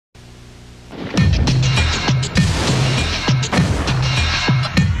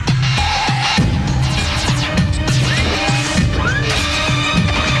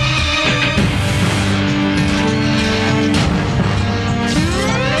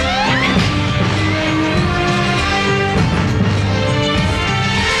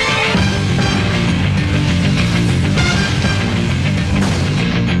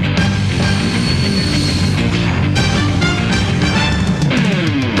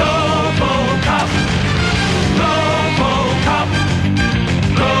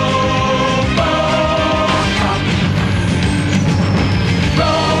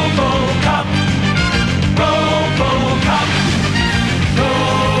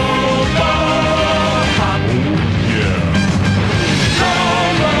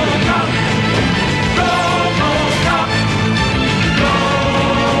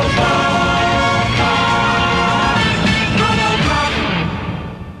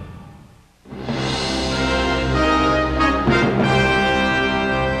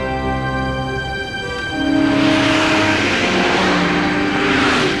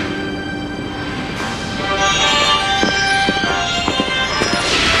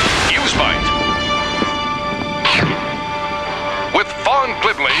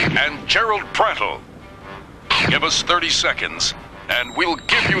Gerald Prattle. Give us 30 seconds, and we'll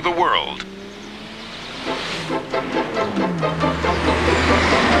give you the world.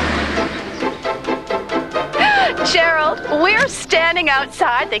 Gerald, we're standing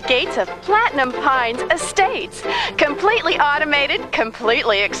outside the gates of Platinum Pines Estates. Completely automated,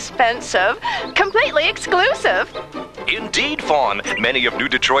 completely expensive, completely exclusive. Indeed, Fawn. Many of New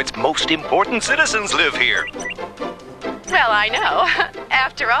Detroit's most important citizens live here. Well, I know.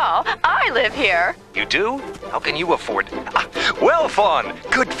 After all, I live here. You do? How can you afford... well, Fawn,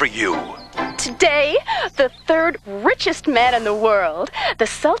 good for you. Today, the third richest man in the world, the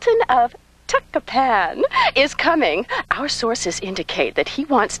Sultan of Tuckapan, is coming. Our sources indicate that he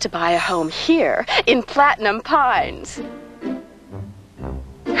wants to buy a home here in Platinum Pines.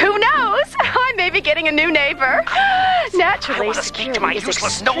 Who knows? I may be getting a new neighbor. Naturally, I want to speak to my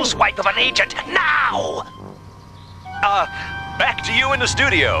useless nosewipe of an agent now! Back to you in the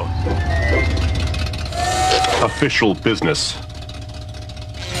studio. Official business.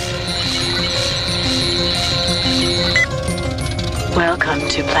 Welcome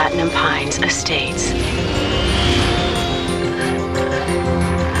to Platinum Pines Estates.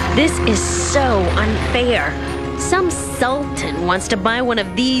 This is so unfair. Some sultan wants to buy one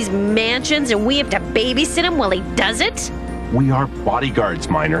of these mansions and we have to babysit him while he does it? We are bodyguards,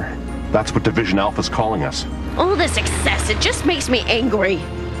 Miner. That's what Division Alpha's calling us. All this excess, it just makes me angry.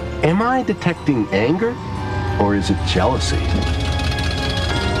 Am I detecting anger? Or is it jealousy?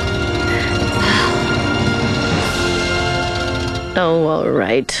 Oh, all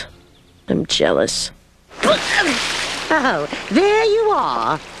right. I'm jealous. Oh, there you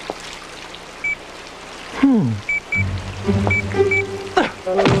are.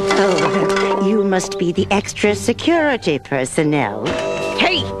 Oh, you must be the extra security personnel.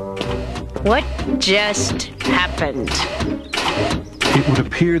 Hey! What just happened? It would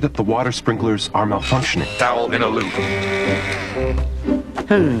appear that the water sprinklers are malfunctioning. Foul in a loop.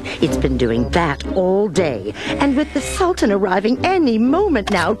 It's been doing that all day. And with the Sultan arriving any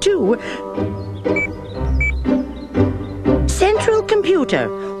moment now, too. Central computer.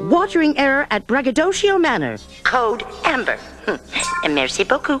 Watering error at Braggadocio Manor. Code Amber. Merci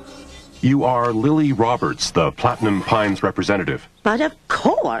beaucoup. You are Lily Roberts, the Platinum Pines representative. But of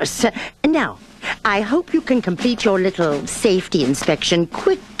course. Now, I hope you can complete your little safety inspection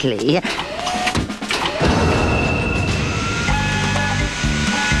quickly.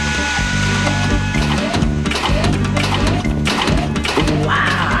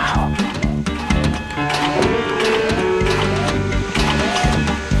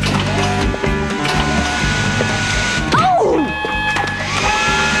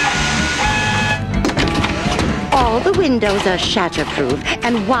 The windows are shatterproof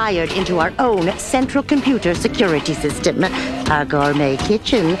and wired into our own central computer security system. Our gourmet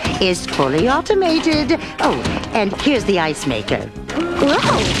kitchen is fully automated. Oh, and here's the ice maker.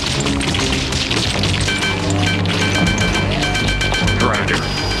 Whoa! Grinder.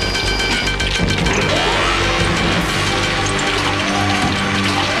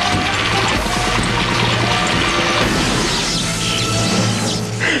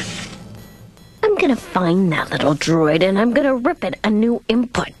 I'm gonna find that little droid and I'm gonna rip it a new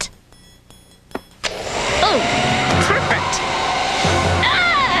input. Oh, perfect!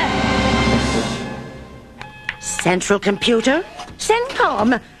 Ah! Central computer,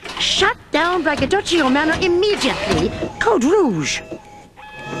 CENTCOM, shut down Braggadocio Manor immediately. Code Rouge.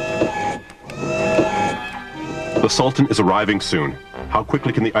 The Sultan is arriving soon. How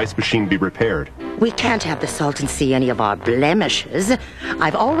quickly can the ice machine be repaired? We can't have the Sultan see any of our blemishes.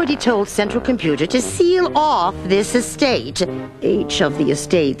 I've already told Central Computer to seal off this estate. Each of the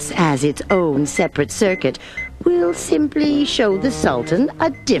estates has its own separate circuit. We'll simply show the Sultan a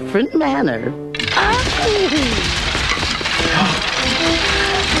different manner.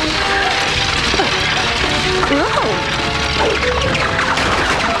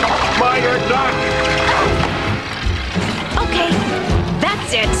 Miner, duck! Okay,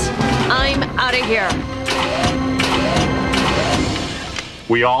 that's it. I'm out of here.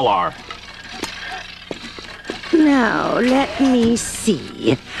 We all are. Now, let me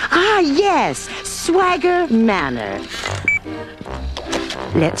see. Ah, yes, Swagger Manor.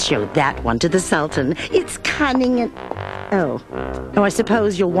 Let's show that one to the Sultan. It's cunning and... Oh, I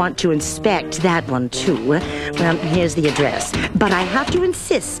suppose you'll want to inspect that one, too. Well, here's the address. But I have to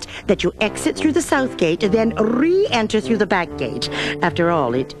insist that you exit through the south gate, then re-enter through the back gate. After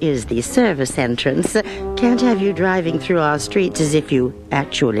all, it is the service entrance. Can't have you driving through our streets as if you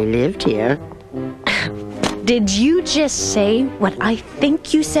actually lived here. Did you just say what I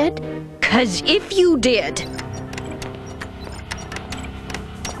think you said? 'Cause if you did...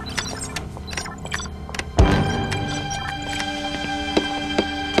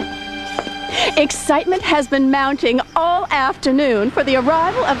 Excitement has been mounting all afternoon for the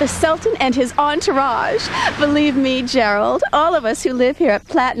arrival of the Sultan and his entourage. Believe me, Gerald, all of us who live here at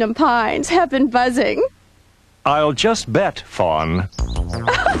Platinum Pines have been buzzing. I'll just bet, Fawn.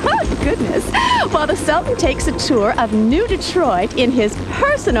 Goodness. While the Sultan takes a tour of New Detroit in his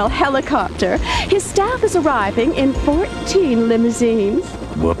personal helicopter, his staff is arriving in 14 limousines.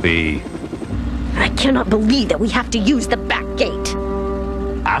 Whoopee. I cannot believe that we have to use the back gate.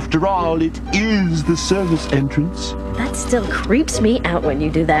 After all, it is the service entrance. That still creeps me out when you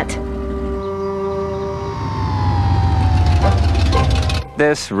do that.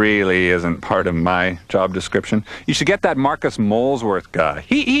 This really isn't part of my job description. You should get that Marcus Molesworth guy.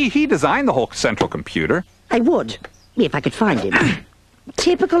 He designed the whole central computer. I would, if I could find him.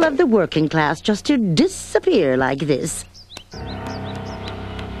 Typical of the working class, just to disappear like this.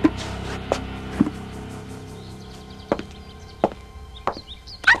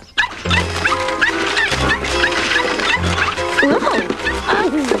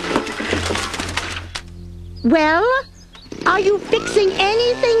 Well, are you fixing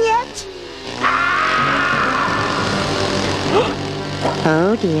anything yet?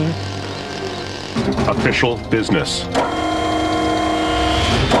 Oh, dear. Official business.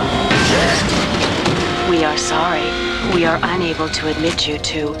 We are sorry. We are unable to admit you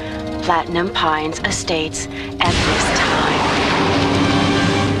to Platinum Pines Estates at this time.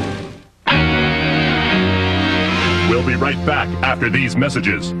 We'll be right back after these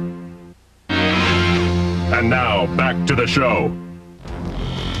messages. And now, back to the show.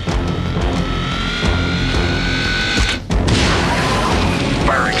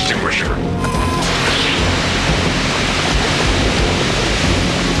 Fire extinguisher.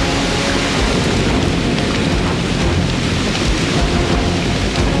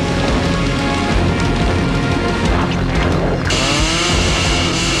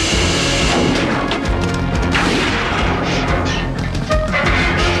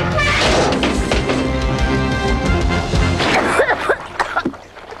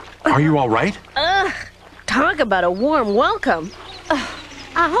 Are you all right? Talk about a warm welcome.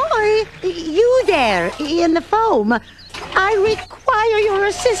 Ahoy! You there, in the foam. I require your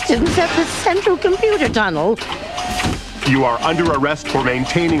assistance at the central computer tunnel. You are under arrest for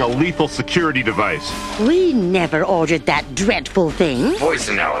maintaining a lethal security device. We never ordered that dreadful thing. Voice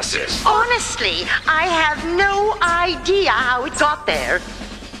analysis. Honestly, I have no idea how it got there.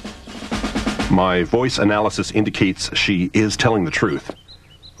 My voice analysis indicates she is telling the truth.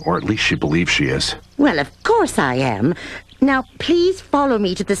 Or at least she believes she is. Well, of course I am. Now, please follow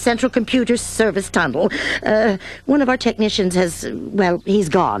me to the central computer service tunnel. One of our technicians has, well, he's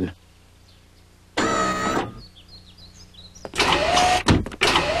gone.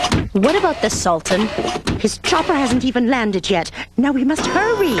 What about the Sultan? His chopper hasn't even landed yet. Now we must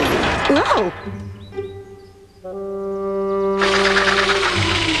hurry. Oh!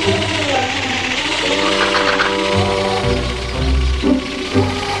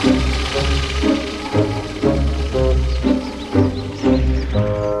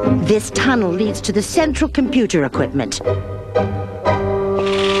 This tunnel leads to the central computer equipment.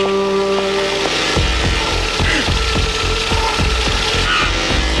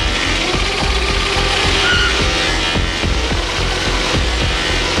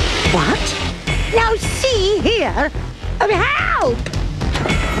 What? Now see here! Help!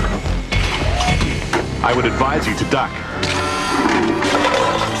 I would advise you to duck.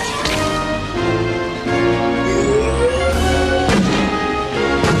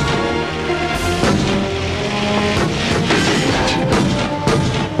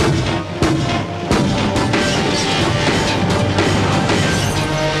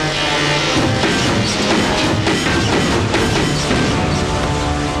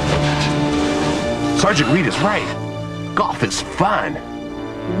 Sergeant Reed is right. Golf is fun.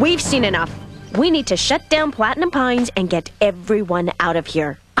 We've seen enough. We need to shut down Platinum Pines and get everyone out of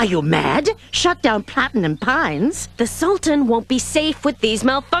here. Are you mad? Shut down Platinum Pines? The Sultan won't be safe with these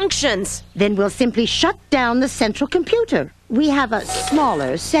malfunctions. Then we'll simply shut down the central computer. We have a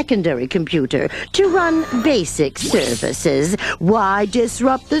smaller secondary computer to run basic services. Why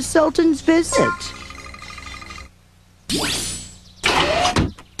disrupt the Sultan's visit?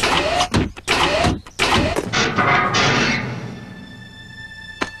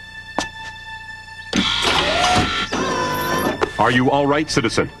 Are you all right,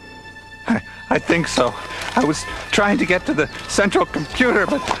 citizen? I think so. I was trying to get to the central computer,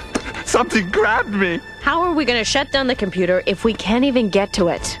 but something grabbed me. How are we going to shut down the computer if we can't even get to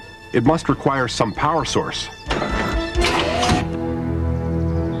it? It must require some power source.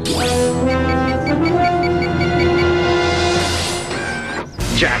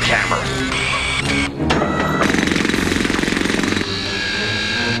 Jackhammer.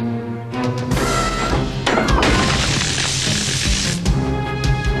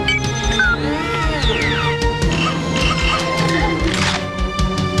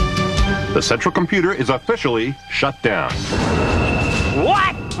 central computer is officially shut down.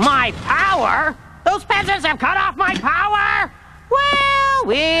 What? My power? Those peasants have cut off my power? Well,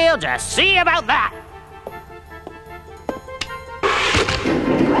 we'll just see about that.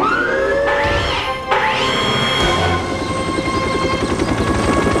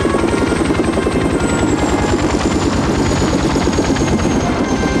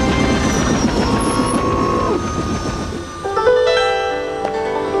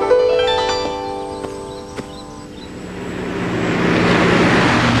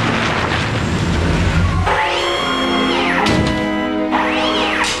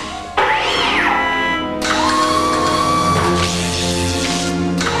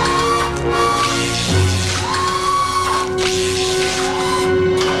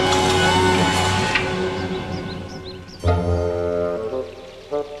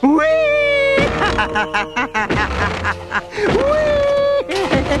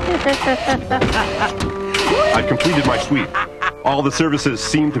 I've completed my sweep. All the services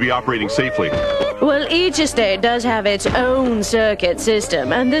seem to be operating safely. Well, each estate does have its own circuit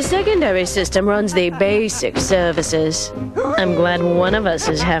system, and the secondary system runs the basic services. I'm glad one of us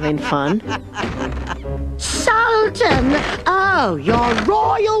is having fun. Sultan! Oh, your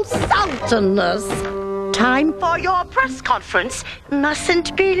royal sultanness! Time for your press conference.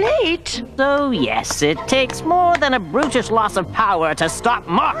 Mustn't be late. So yes, it takes more than a brutish loss of power to stop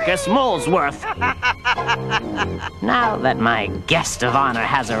Marcus Molesworth. Now that my guest of honor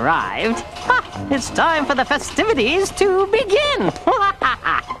has arrived, it's time for the festivities to begin.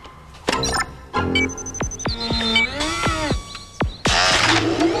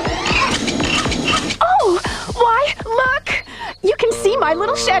 Oh, why, look! You can see my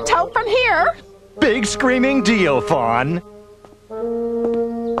little chateau from here. Big screaming deal, Fawn.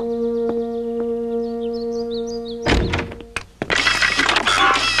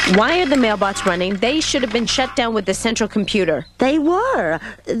 Why are the mailbots running? They should have been shut down with the central computer. They were.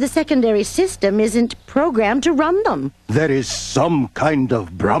 The secondary system isn't programmed to run them. There is some kind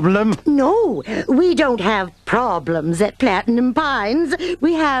of problem? No, we don't have problems at Platinum Pines.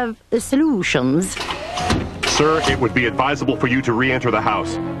 We have solutions. Sir, it would be advisable for you to re-enter the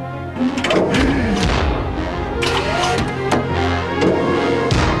house.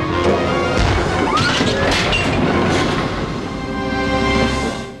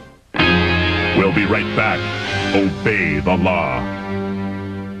 We'll be right back. Obey the law.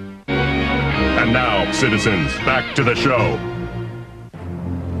 And now, citizens, back to the show.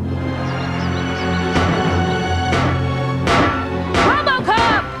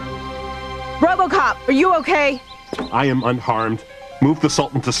 RoboCop! RoboCop, are you okay? I am unharmed. Move the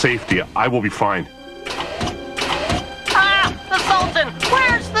Sultan to safety. I will be fine. Ah! The Sultan!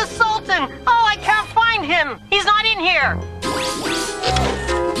 Where's the Sultan? Oh, I can't find him! He's not in here!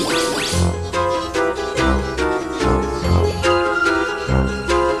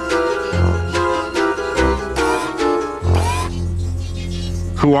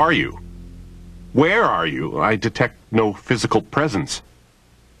 Who are you? Where are you? I detect no physical presence.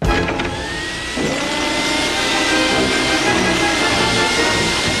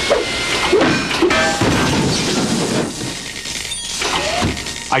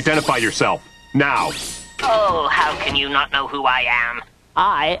 Identify yourself, now! Oh, how can you not know who I am?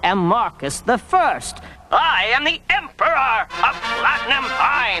 I am Marcus the First. I am the Emperor of Platinum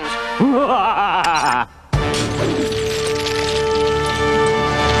Pines.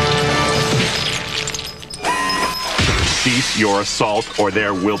 Cease your assault, or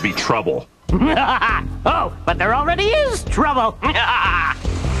there will be trouble. Oh, but there already is trouble.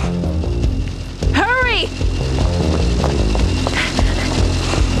 Hurry!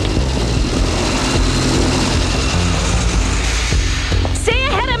 Stay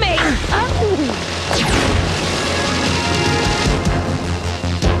ahead of me!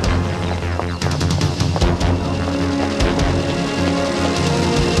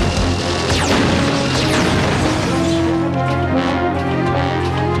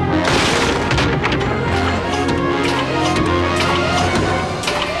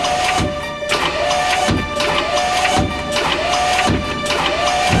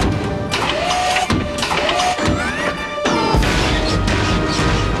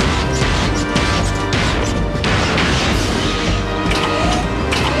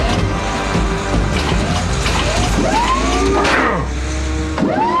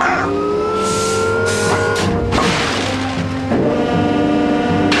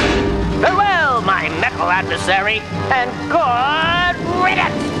 Adversary, and good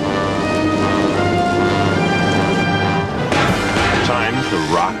riddance! Time to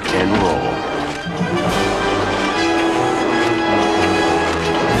rock and roll.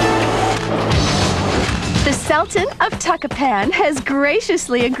 Sultan of Tuckapan has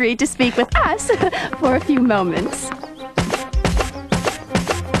graciously agreed to speak with us for a few moments.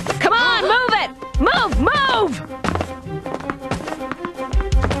 Come on, move it! Move!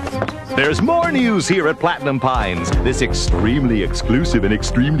 There's more news here at Platinum Pines, this extremely exclusive and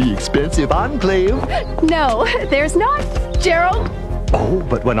extremely expensive enclave. No, there's not, Gerald. Oh,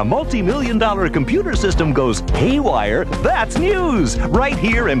 but when a multi-million-dollar computer system goes haywire, that's news! Right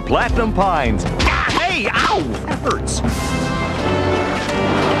here in Platinum Pines. Ah, hey, ow! That hurts.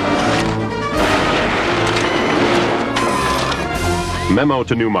 Memo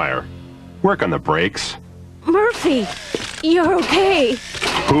to Newmeyer. Work on the brakes. Murphy, you're okay.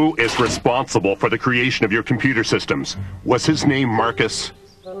 Who is responsible for the creation of your computer systems? Was his name Marcus?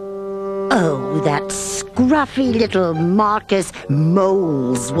 Oh, that scruffy little Marcus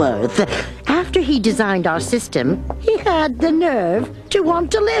Molesworth. After he designed our system, he had the nerve to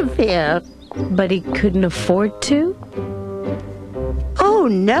want to live here. But he couldn't afford to? Oh,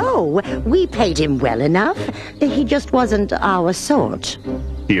 no. We paid him well enough. He just wasn't our sort.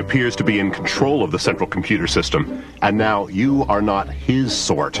 He appears to be in control of the central computer system, and now you are not his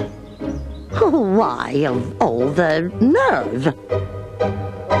sort. Why, of all the nerve?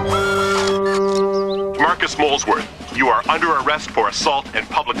 Marcus Molesworth, you are under arrest for assault and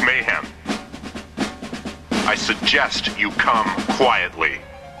public mayhem. I suggest you come quietly.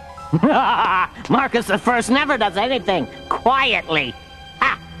 Marcus the First never does anything quietly.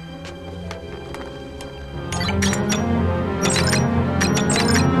 Ha!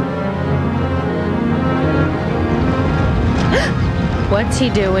 What's he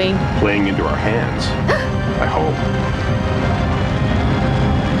doing? Playing into our hands, I hope.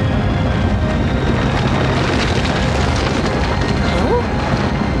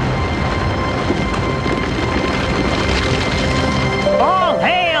 All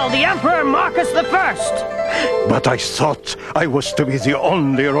hail the Emperor Marcus the First! But I thought I was to be the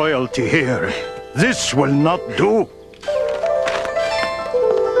only royalty here. This will not do.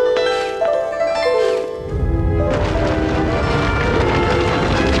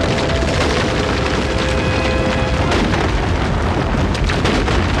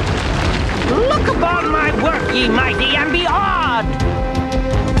 Look upon my work, ye mighty, and be awed!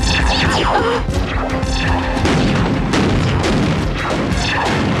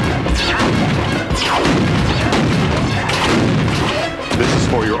 This is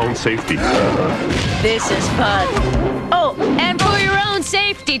for your own safety. This is fun. Oh, and for your own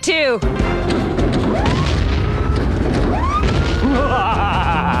safety, too.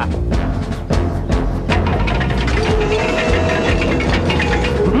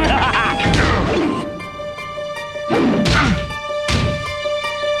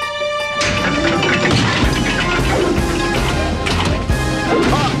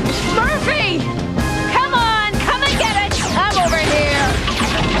 Murphy! Come on, come and get it! I'm over here!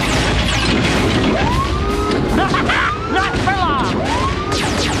 Not for long!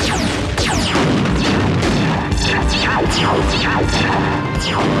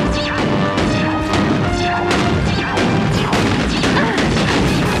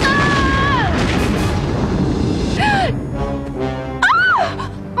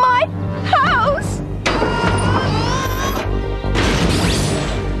 My house!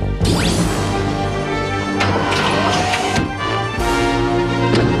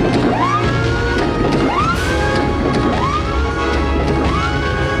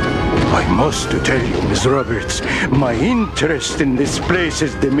 I must tell you, Miss Roberts, my interest in this place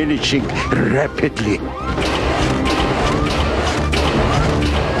is diminishing rapidly.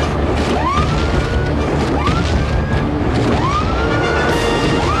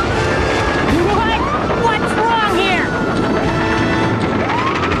 What's wrong here?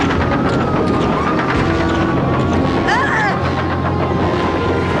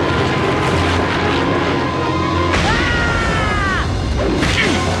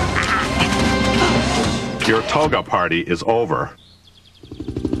 Your toga party is over.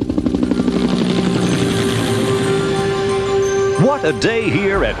 What a day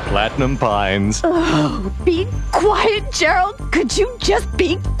here at Platinum Pines. Oh, be quiet, Gerald. Could you just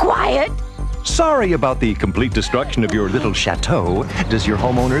be quiet? Sorry about the complete destruction of your little chateau. Does your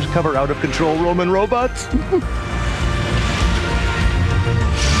homeowners cover out-of-control Roman robots?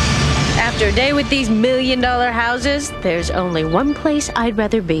 After a day with these million-dollar houses, there's only one place I'd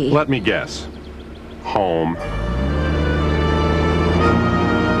rather be. Let me guess. Home.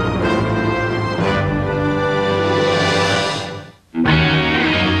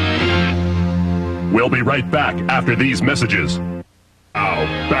 We'll be right back after these messages. Now,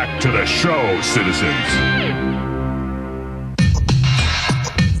 back to the show, citizens.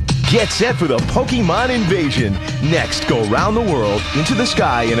 Get set for the Pokemon invasion. Next, go around the world, into the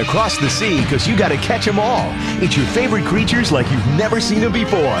sky, and across the sea, because you gotta catch them all. It's your favorite creatures like you've never seen them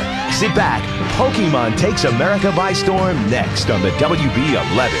before. Sit back. Pokemon takes America by storm next on the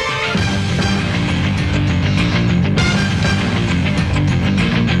WB11.